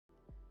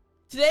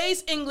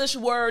Today's English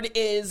word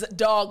is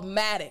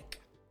dogmatic.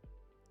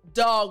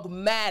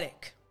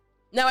 Dogmatic.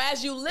 Now,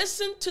 as you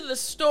listen to the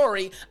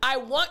story, I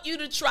want you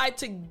to try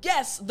to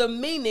guess the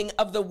meaning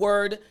of the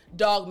word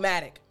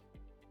dogmatic.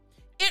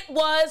 It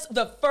was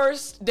the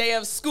first day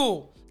of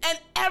school, and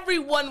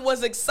everyone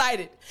was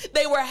excited.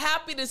 They were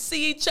happy to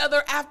see each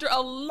other after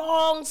a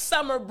long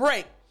summer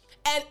break,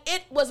 and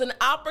it was an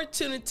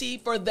opportunity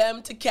for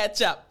them to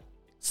catch up.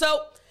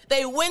 So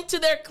they went to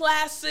their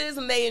classes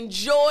and they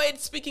enjoyed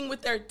speaking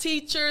with their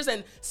teachers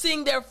and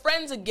seeing their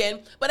friends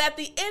again. But at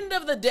the end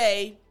of the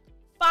day,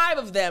 5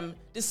 of them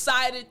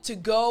decided to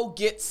go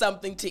get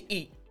something to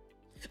eat.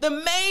 The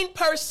main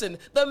person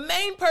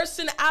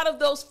out of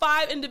those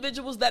 5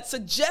 individuals that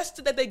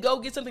suggested that they go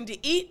get something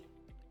to eat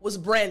was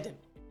Brandon.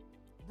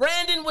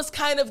 Brandon was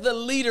kind of the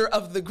leader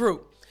of the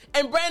group.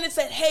 And Brandon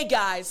said, "Hey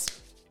guys,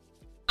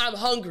 I'm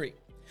hungry.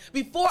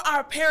 Before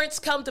our parents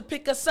come to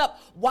pick us up,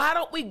 why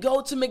don't we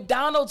go to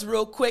McDonald's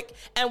real quick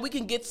and we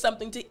can get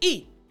something to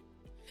eat?"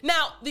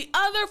 Now, the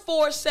other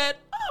 4 said,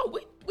 "Oh,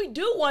 we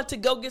do want to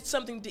go get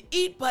something to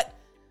eat, but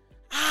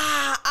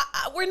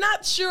we're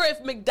not sure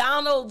if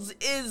McDonald's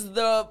is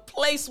the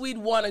place we'd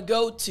want to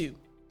go to."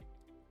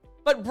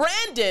 But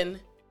Brandon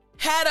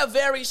had a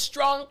very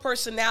strong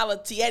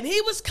personality, and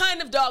he was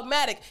kind of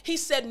dogmatic. He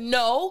said,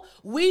 "No,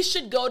 we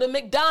should go to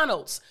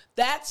McDonald's.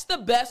 That's the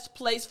best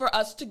place for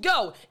us to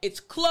go.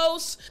 It's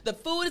close, the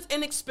food is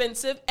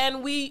inexpensive,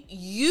 and we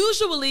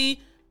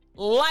usually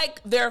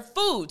like their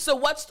food. So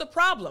what's the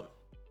problem?"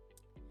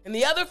 And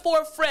the other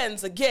 4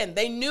 friends, again,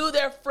 they knew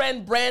their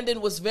friend Brandon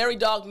was very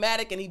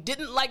dogmatic and he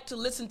didn't like to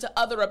listen to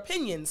other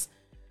opinions.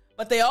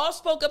 But they all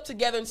spoke up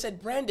together and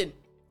said, "Brandon,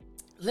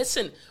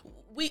 listen,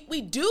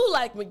 we do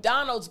like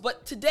McDonald's,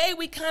 but today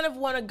we kind of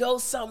want to go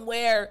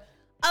somewhere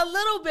a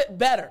little bit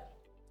better.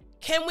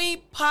 Can we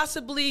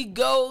possibly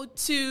go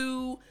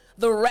to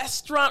the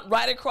restaurant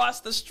right across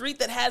the street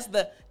that has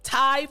the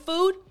Thai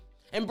food?"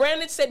 And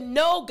Brandon said,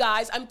 "No,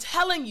 guys, I'm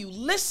telling you,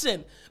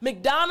 listen,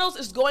 McDonald's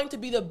is going to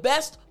be the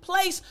best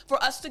place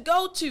for us to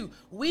go to.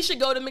 We should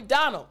go to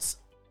McDonald's."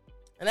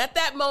 And at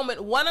that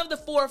moment, one of the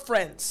 4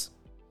 friends,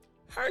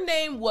 her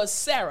name was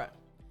Sarah.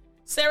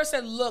 Sarah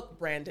said, "Look,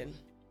 Brandon,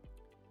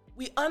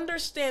 we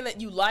understand that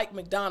you like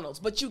McDonald's,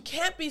 but you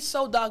can't be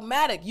so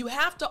dogmatic. You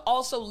have to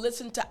also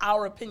listen to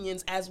our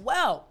opinions as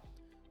well.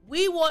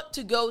 We want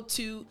to go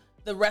to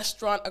the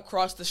restaurant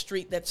across the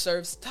street that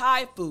serves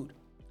Thai food.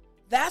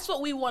 That's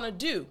what we want to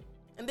do.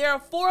 And there are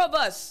 4 of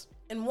us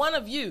and 1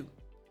 of you.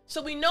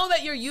 So we know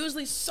that you're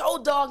usually so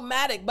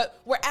dogmatic,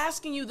 but we're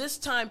asking you this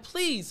time,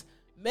 please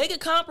make a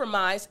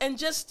compromise and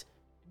just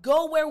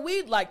go where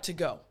we'd like to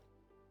go."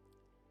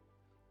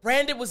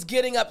 Brandon was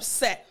getting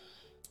upset,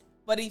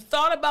 but he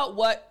thought about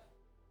what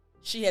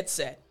she had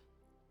said.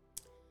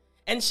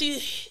 And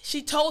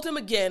she told him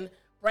again,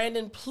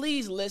 "Brandon,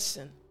 please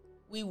listen.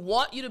 We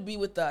want you to be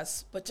with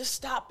us, but just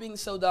stop being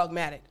so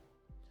dogmatic."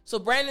 So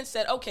Brandon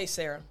said, "Okay,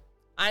 Sarah,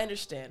 I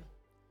understand.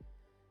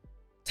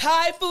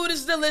 Thai food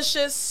is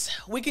delicious.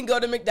 We can go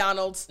to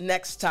McDonald's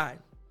next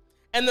time."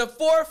 And the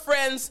 4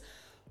 friends,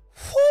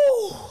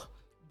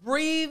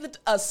 breathed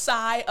a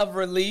sigh of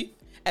relief,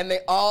 and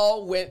they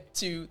all went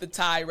to the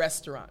Thai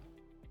restaurant.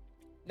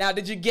 Now,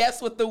 did you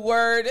guess what the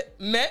word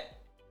meant?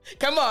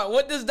 Come on,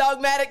 what does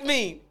dogmatic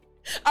mean?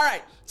 All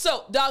right,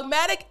 so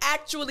dogmatic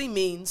actually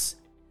means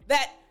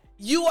that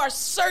you are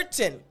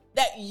certain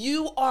that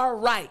you are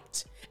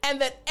right and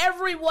that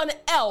everyone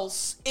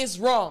else is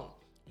wrong.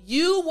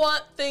 You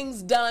want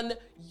things done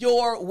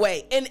your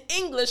way. In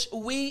English,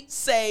 we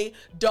say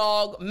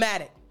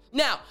dogmatic.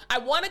 Now, I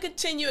want to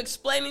continue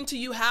explaining to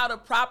you how to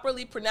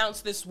properly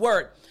pronounce this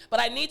word, but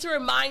I need to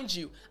remind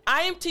you,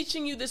 I am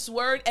teaching you this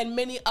word and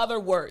many other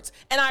words,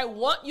 and I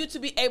want you to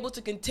be able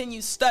to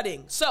continue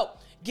studying. So,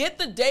 get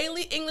the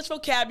Daily English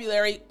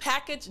Vocabulary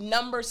package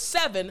number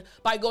 7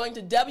 by going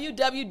to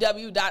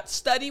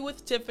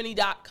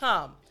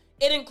www.studywithtiffany.com.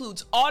 It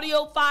includes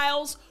audio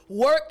files,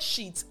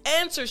 worksheets,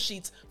 answer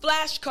sheets,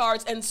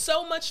 flashcards, and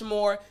so much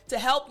more to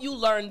help you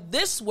learn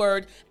this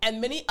word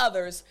and many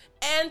others,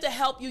 and to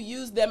help you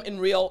use them in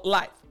real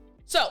life.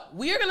 So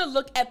we are going to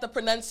look at the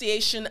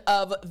pronunciation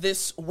of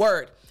this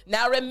word.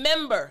 Now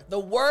remember, the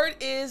word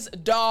is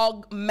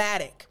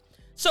dogmatic.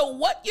 So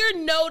what you're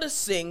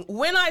noticing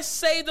when I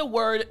say the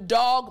word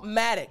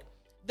dogmatic,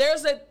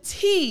 there's a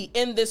T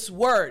in this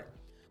word,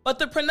 but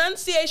the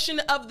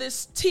pronunciation of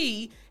this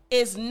T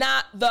is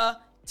not the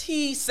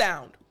T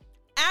sound.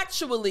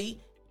 Actually,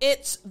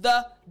 it's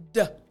the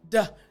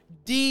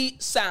D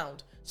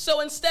sound.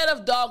 So instead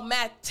of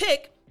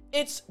dogmatic,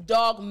 it's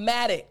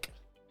dogmatic.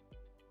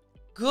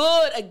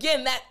 Good.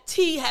 Again, that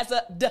T has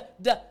a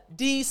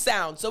D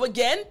sound. So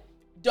again,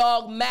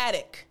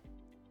 dogmatic.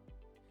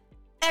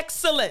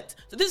 Excellent.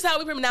 So this is how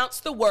we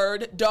pronounce the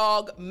word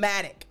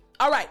dogmatic.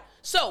 All right.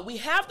 So we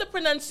have the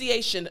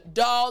pronunciation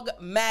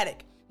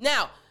dogmatic.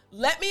 Now,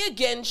 let me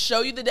again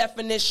show you the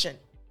definition.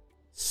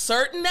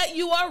 Certain that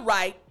you are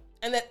right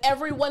and that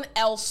everyone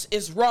else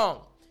is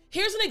wrong.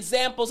 Here's an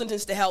example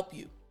sentence to help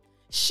you.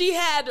 She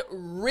had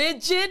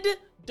rigid,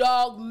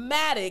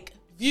 dogmatic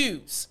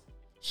views.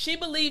 She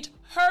believed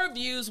her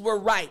views were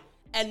right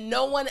and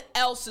no one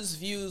else's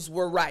views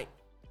were right.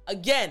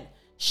 Again,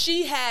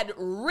 she had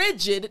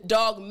rigid,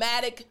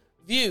 dogmatic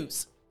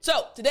views.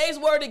 So today's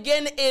word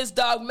again is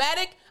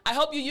dogmatic. I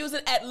hope you use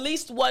it at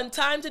least one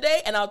time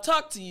today, and I'll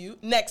talk to you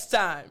next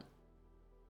time.